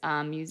 poets,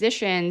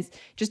 musicians,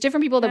 just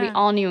different people that we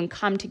all knew, and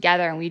come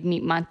together, and we'd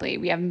meet monthly.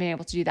 We haven't been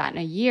able to do that in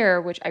a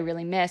year, which I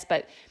really miss,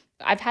 but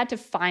I've had to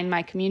find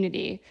my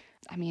community.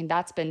 I mean,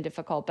 that's been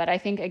difficult. But I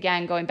think,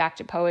 again, going back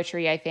to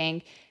poetry, I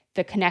think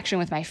the connection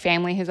with my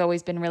family has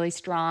always been really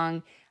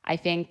strong. I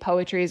think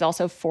poetry has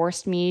also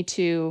forced me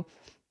to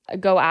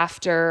go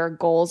after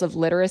goals of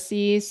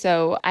literacy.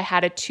 So I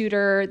had a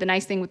tutor. The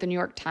nice thing with the New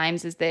York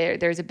Times is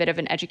there's a bit of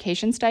an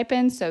education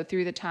stipend. So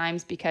through the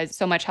Times, because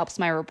so much helps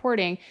my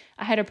reporting,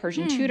 I had a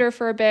Persian tutor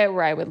for a bit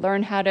where I would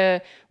learn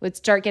would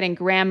start getting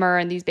grammar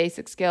and these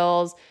basic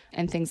skills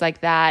and things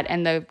like that.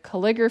 And the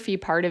calligraphy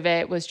part of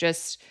it was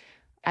just,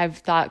 I've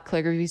thought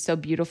calligraphy is so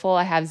beautiful.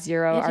 I have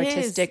zero It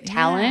artistic is,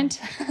 talent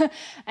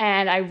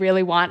and I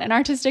really want an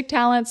artistic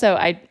talent. So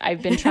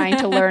I've been trying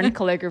to learn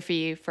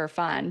calligraphy for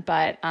fun.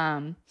 But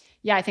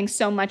yeah, I think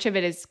so much of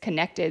it is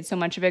connected. So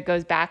much of it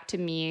goes back to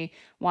me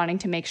wanting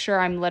to make sure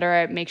I'm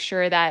literate, make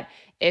sure that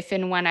if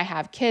and when I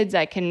have kids,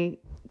 I can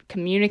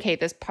communicate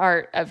this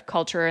part of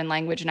culture and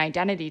language and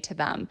identity to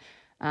them.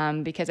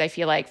 Because I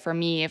feel like for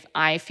me, if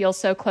I feel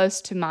so close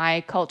to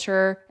my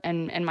culture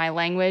and my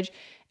language,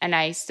 and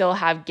I still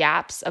have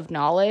gaps of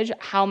knowledge,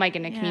 how am I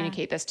going to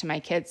communicate this to my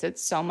kids?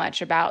 It's so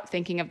much about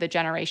thinking of the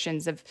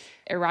generations of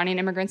Iranian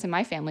immigrants in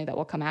my family that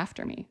will come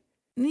after me.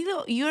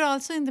 Nilo, you're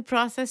also in the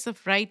process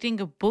of writing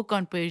a book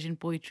on Persian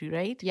poetry,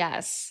 right?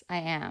 Yes, I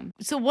am.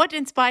 So, what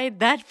inspired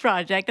that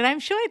project? And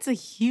I'm sure it's a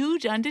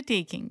huge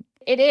undertaking.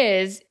 It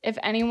is. If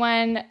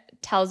anyone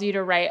tells you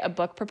to write a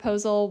book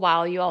proposal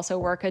while you also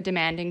work a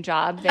demanding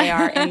job, they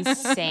are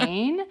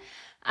insane.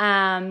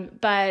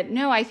 But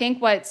no, I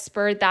think what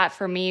spurred that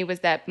for me was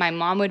that my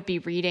mom would be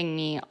reading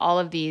me all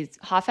of these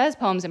Hafez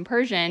poems in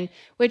Persian,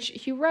 which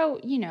he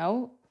wrote,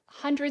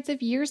 hundreds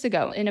of years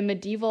ago in a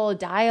medieval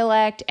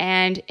dialect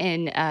and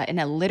in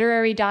a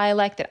literary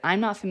dialect that I'm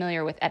not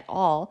familiar with at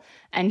all.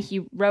 And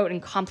he wrote in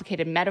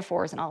complicated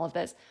metaphors and all of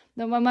this.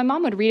 Then when my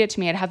mom would read it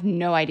to me, I'd have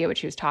no idea what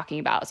she was talking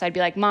about. So I'd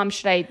be like, Mom,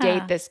 should I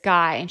date this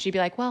guy? And she'd be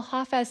like, well,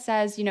 Hafez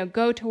says,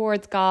 go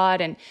towards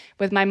God. And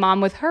with my mom,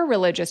 with her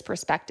religious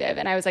perspective.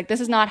 And I was like, this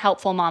is not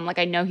helpful, Mom. Like,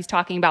 I know he's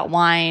talking about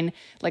wine.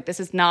 Like, this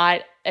is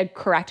not a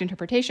correct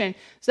interpretation.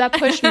 So that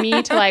pushed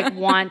me to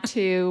want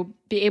to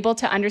be able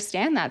to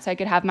understand that so I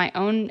could have my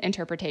own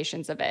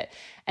interpretations of it.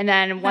 And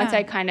then once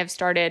I kind of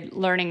started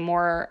learning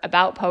more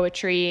about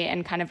poetry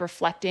and kind of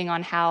reflecting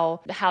on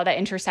how that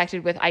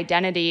intersected with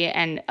identity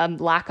and a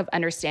lack of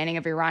understanding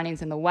of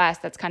Iranians in the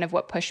West, that's kind of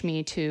what pushed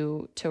me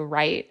to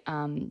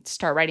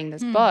start writing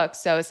this book.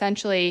 So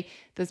essentially,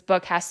 this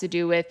book has to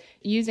do with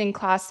using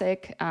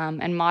classic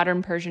and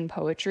modern Persian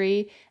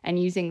poetry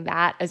and using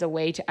that as a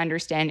way to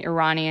understand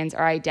Iranians,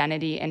 our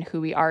identity, and who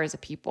we are as a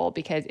people.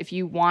 Because if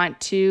you want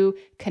to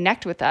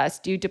connect with us,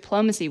 do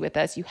diplomacy with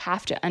us, you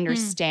have to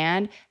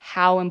understand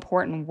how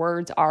important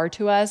words are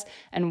to us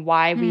and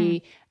why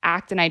we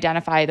act and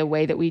identify the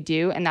way that we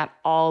do. And that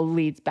all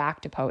leads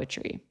back to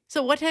poetry.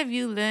 So, what have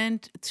you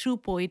learned through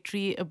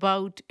poetry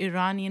about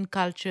Iranian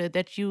culture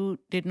that you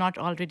did not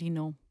already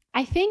know?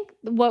 I think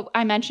what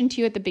I mentioned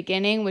to you at the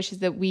beginning, which is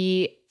that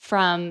we,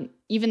 from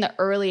even the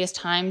earliest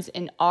times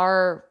in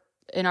our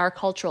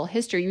cultural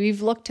history,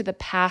 we've looked to the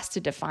past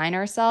to define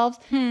ourselves.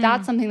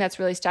 That's something that's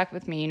really stuck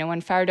with me.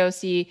 When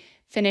Ferdowsi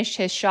finished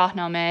his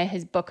Shahnameh,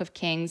 his Book of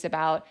Kings,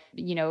 about,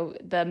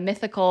 the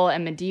mythical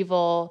and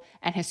medieval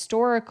and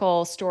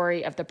historical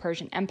story of the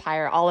Persian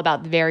Empire, all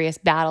about the various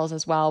battles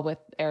as well with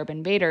Arab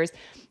invaders,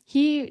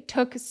 he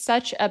took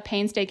such a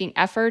painstaking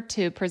effort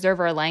to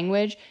preserve our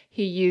language.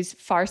 He used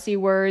Farsi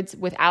words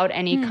without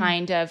any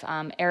kind of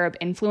Arab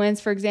influence,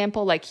 for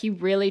example. He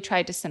really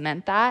tried to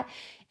cement that.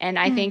 And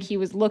I think he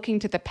was looking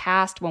to the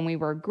past when we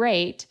were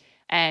great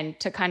and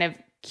to kind of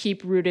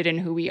keep rooted in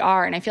who we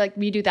are. And I feel like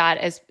we do that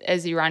as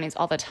Iranians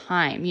all the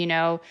time.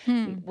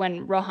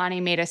 When Rouhani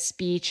made a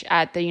speech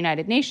at the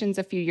United Nations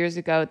a few years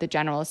ago at the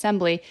General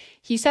Assembly,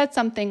 he said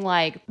something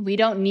like, we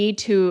don't need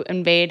to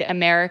invade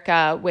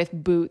America with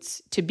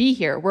boots to be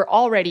here. We're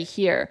already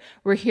here.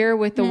 We're here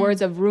with the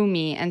words of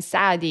Rumi and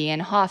Saadi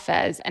and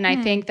Hafez. And I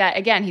think that,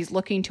 again, he's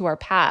looking to our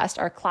past,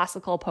 our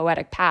classical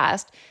poetic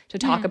past, to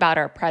talk about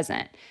our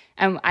present.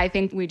 And I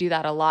think we do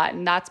that a lot.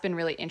 And that's been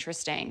really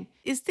interesting.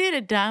 Is there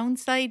a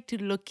downside to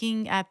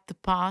looking at the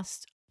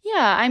past?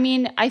 Yeah,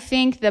 I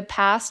think the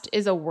past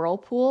is a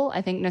whirlpool.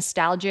 I think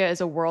nostalgia is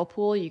a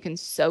whirlpool. You can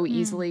so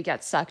easily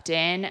get sucked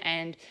in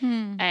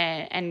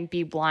and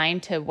be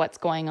blind to what's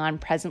going on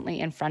presently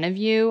in front of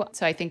you.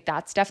 So I think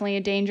that's definitely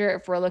a danger.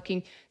 If we're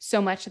looking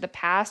so much to the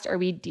past, are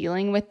we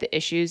dealing with the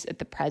issues at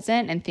the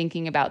present and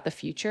thinking about the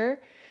future?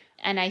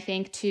 And I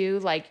think too,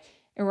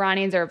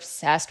 Iranians are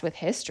obsessed with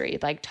history.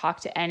 Talk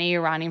to any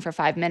Iranian for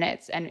 5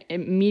 minutes and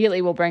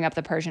immediately will bring up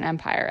the Persian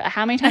Empire.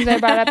 How many times have I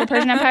brought up the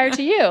Persian Empire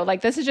to you?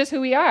 This is just who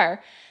we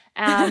are.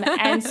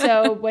 And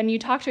so when you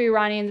talk to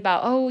Iranians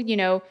about,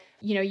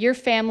 your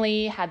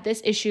family had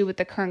this issue with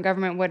the current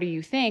government, what do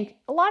you think?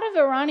 A lot of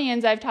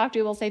Iranians I've talked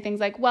to will say things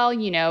like, well,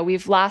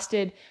 we've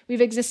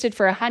existed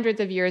for hundreds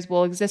of years,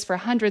 we'll exist for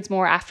hundreds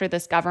more after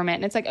this government.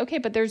 And it's like, okay,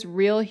 but there's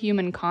real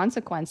human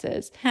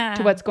consequences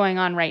to what's going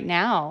on right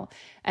now.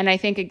 And I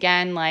think,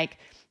 again,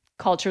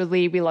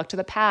 culturally, we look to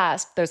the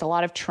past. There's a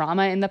lot of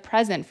trauma in the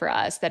present for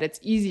us that it's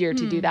easier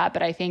to do that.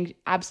 But I think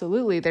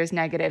absolutely there's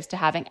negatives to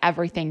having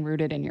everything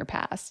rooted in your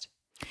past.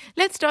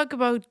 Let's talk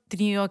about the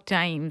New York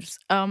Times.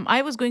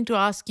 I was going to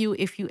ask you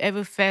if you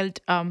ever felt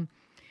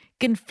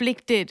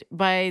conflicted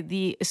by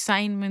the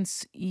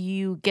assignments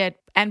you get.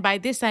 And by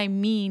this, I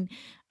mean,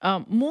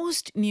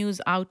 most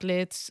news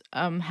outlets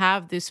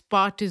have this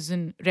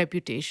partisan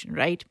reputation,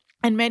 right?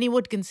 And many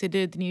would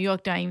consider the New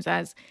York Times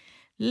as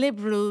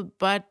liberal,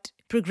 but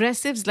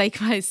progressives like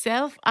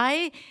myself,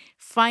 I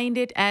find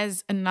it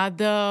as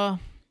another,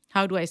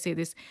 how do I say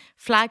this,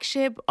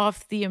 flagship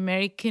of the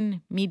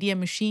American media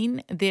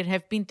machine. There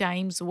have been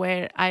times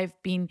where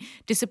I've been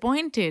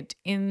disappointed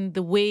in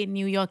the way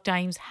New York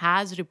Times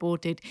has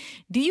reported.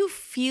 Do you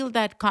feel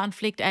that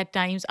conflict at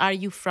times? Are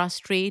you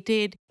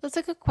frustrated? That's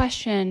a good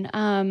question.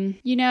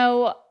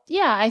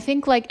 Yeah, I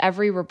think like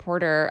every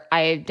reporter,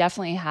 I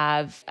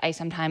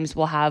sometimes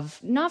will have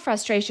not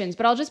frustrations,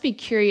 but I'll just be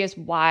curious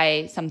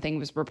why something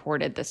was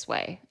reported this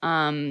way,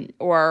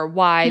 or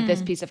why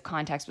this piece of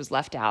context was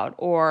left out,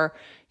 or,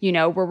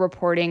 we're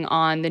reporting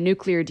on the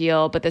nuclear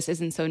deal, but this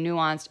isn't so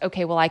nuanced.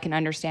 Okay, well, I can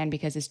understand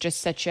because it's just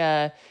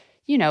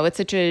it's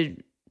such a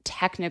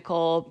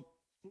technical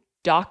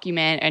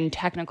document and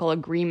technical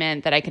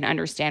agreement that I can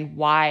understand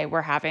why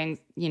we're having,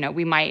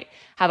 we might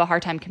have a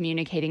hard time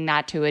communicating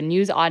that to a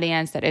news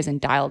audience that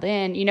isn't dialed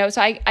in, so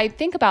I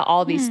think about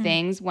all these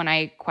things when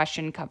I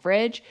question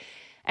coverage.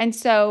 And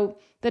so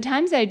the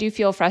times that I do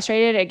feel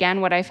frustrated,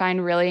 again, what I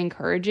find really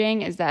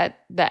encouraging is that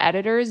the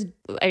editors,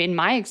 in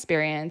my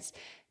experience,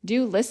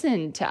 do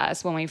listen to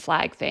us when we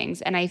flag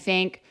things. And I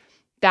think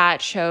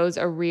that shows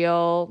a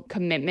real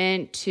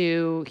commitment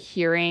to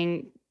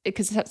hearing,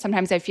 because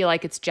sometimes I feel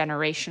like it's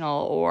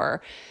generational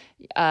or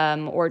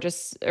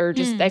just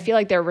I feel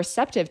like they're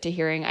receptive to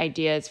hearing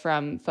ideas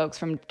from folks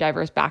from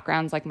diverse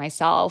backgrounds like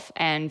myself,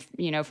 and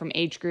from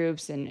age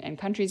groups and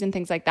countries and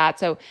things like that.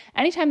 So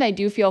anytime that I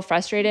do feel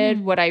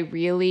frustrated,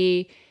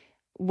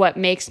 what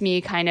makes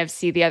me kind of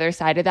see the other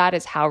side of that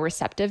is how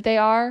receptive they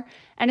are.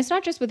 And it's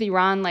not just with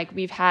Iran. Like,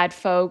 we've had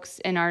folks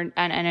in our,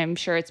 and I'm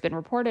sure it's been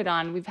reported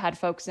on, we've had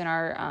folks in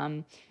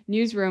our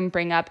newsroom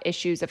bring up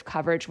issues of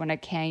coverage when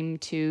it came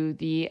to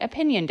the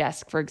opinion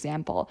desk, for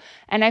example.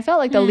 And I felt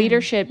like the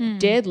leadership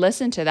did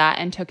listen to that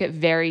and took it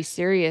very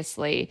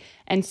seriously.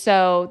 And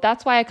so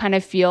that's why I kind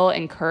of feel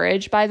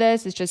encouraged by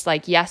this. It's just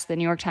like, yes, the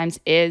New York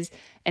Times is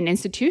an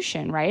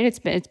institution, right? It's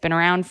been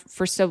around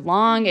for so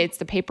long. It's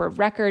the paper of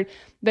record,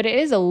 but it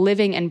is a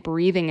living and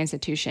breathing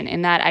institution.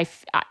 In that,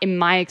 in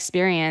my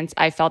experience,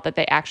 I felt that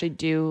they actually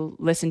do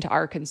listen to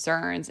our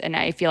concerns, and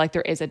I feel like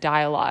there is a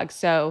dialogue.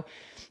 So,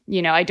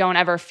 I don't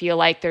ever feel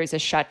like there's a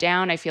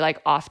shutdown. I feel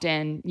like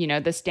often,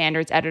 the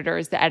standards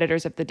editors, the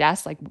editors of the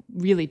desk, like,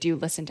 really do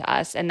listen to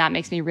us, and that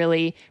makes me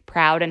really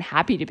proud and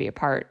happy to be a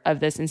part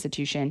of this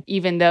institution.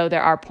 Even though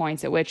there are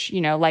points at which,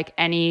 like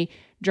any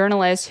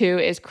journalist who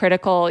is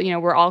critical,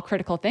 we're all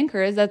critical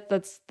thinkers.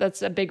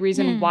 That's a big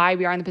reason why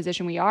we are in the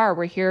position we are.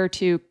 We're here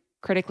to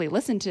critically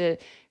listen to,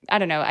 I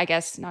don't know, I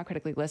guess not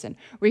critically listen.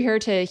 We're here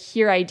to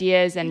hear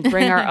ideas and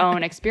bring our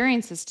own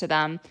experiences to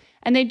them.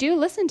 And they do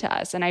listen to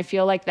us. And I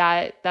feel like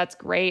that's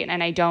great.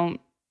 And I don't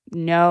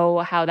know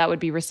how that would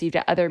be received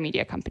at other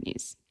media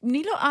companies.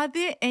 Nilo, are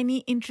there any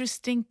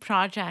interesting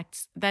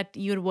projects that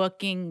you're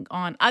working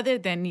on other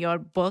than your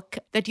book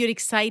that you're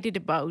excited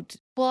about?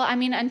 Well, I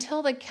mean,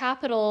 until the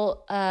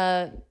Capitol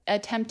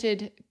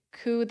attempted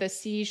coup, the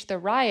siege, the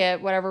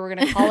riot, whatever we're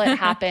going to call it,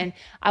 happened,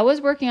 I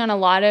was working on a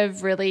lot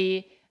of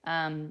really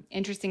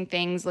interesting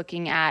things,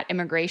 looking at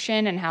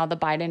immigration and how the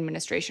Biden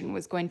administration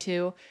was going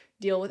to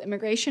deal with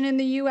immigration in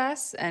the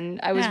U.S. And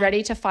I was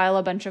ready to file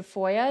a bunch of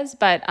FOIAs,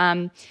 but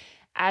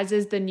as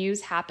is the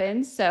news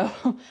happens. So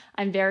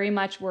I'm very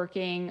much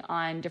working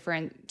on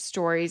different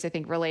stories, I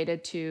think,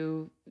 related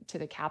to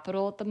the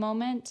Capitol at the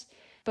moment.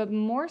 But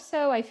more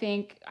so, I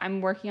think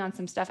I'm working on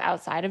some stuff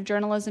outside of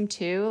journalism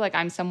too. Like,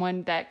 I'm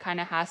someone that kind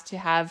of has to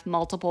have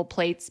multiple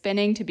plates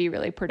spinning to be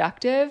really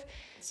productive.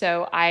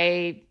 So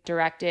I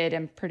directed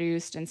and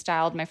produced and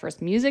styled my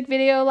first music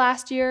video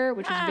last year,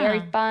 which was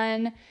very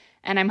fun.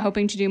 And I'm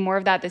hoping to do more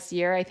of that this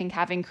year. I think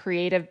having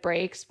creative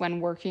breaks when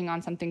working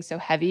on something so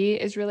heavy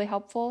is really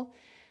helpful.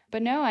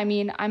 But no, I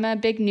mean, I'm a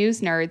big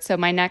news nerd. So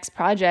my next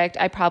project,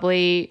 I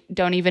probably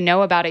don't even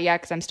know about it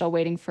yet because I'm still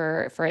waiting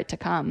for it to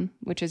come,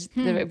 which is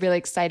the really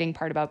exciting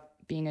part about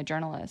being a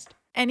journalist.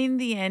 And in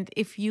the end,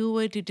 if you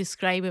were to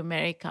describe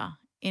America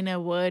in a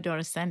word or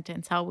a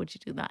sentence, how would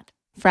you do that?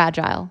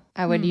 Fragile.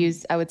 I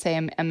would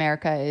say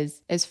America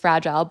is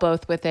fragile,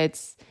 both with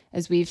its,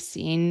 as we've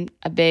seen,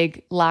 a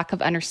big lack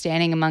of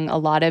understanding among a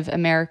lot of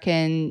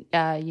American,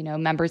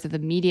 members of the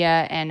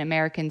media and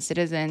American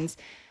citizens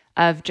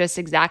of just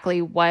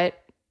exactly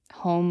what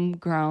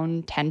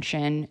homegrown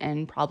tension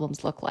and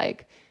problems look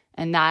like.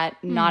 And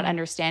that not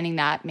understanding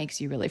that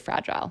makes you really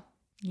fragile.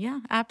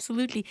 Yeah,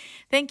 absolutely.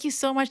 Thank you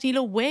so much,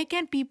 Nilo. Where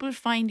can people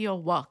find your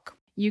work?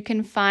 You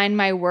can find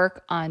my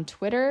work on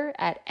Twitter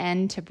at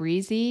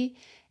ntabrizi.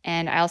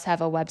 And I also have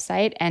a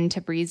website,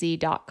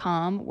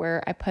 ntabrizi.com,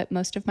 where I put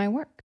most of my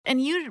work. And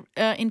you're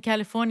in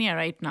California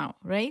right now,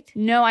 right?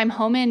 No, I'm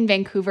home in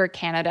Vancouver,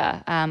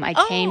 Canada. I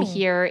came Oh,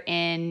 here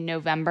in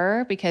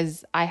November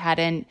because I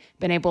hadn't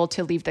been able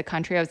to leave the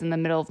country. I was in the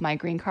middle of my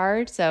green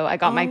card. So I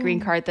got my green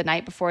oh, card the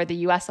night before the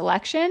US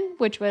election,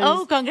 which oh,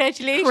 was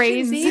congratulations.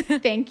 crazy.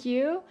 Thank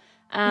you.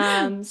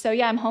 So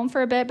yeah, I'm home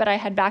for a bit, but I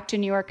head back to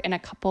New York in a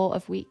couple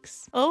of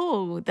weeks.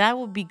 Oh, that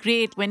would be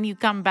great when you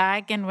come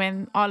back and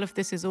when all of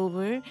this is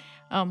over.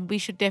 We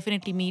should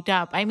definitely meet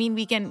up. I mean,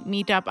 we can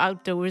meet up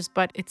outdoors,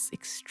 but it's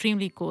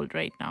extremely cold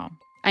right now.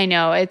 I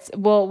know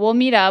we'll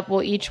meet up.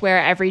 We'll each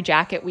wear every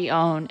jacket we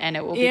own and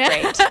it will be Yeah,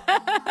 great.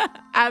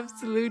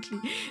 absolutely.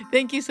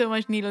 Thank you so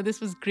much, Nilo.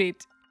 This was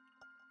great.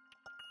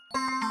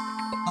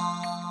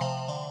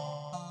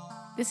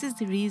 This is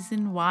the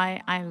reason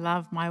why I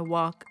love my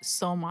work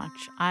so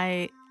much.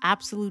 I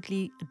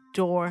absolutely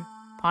adore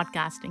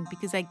podcasting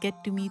because I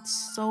get to meet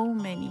so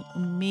many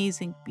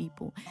amazing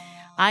people.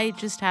 I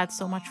just had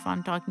so much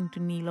fun talking to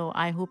Nilo.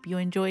 I hope you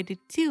enjoyed it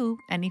too.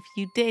 And if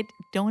you did,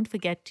 don't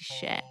forget to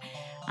share.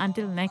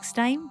 Until next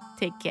time,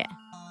 take care.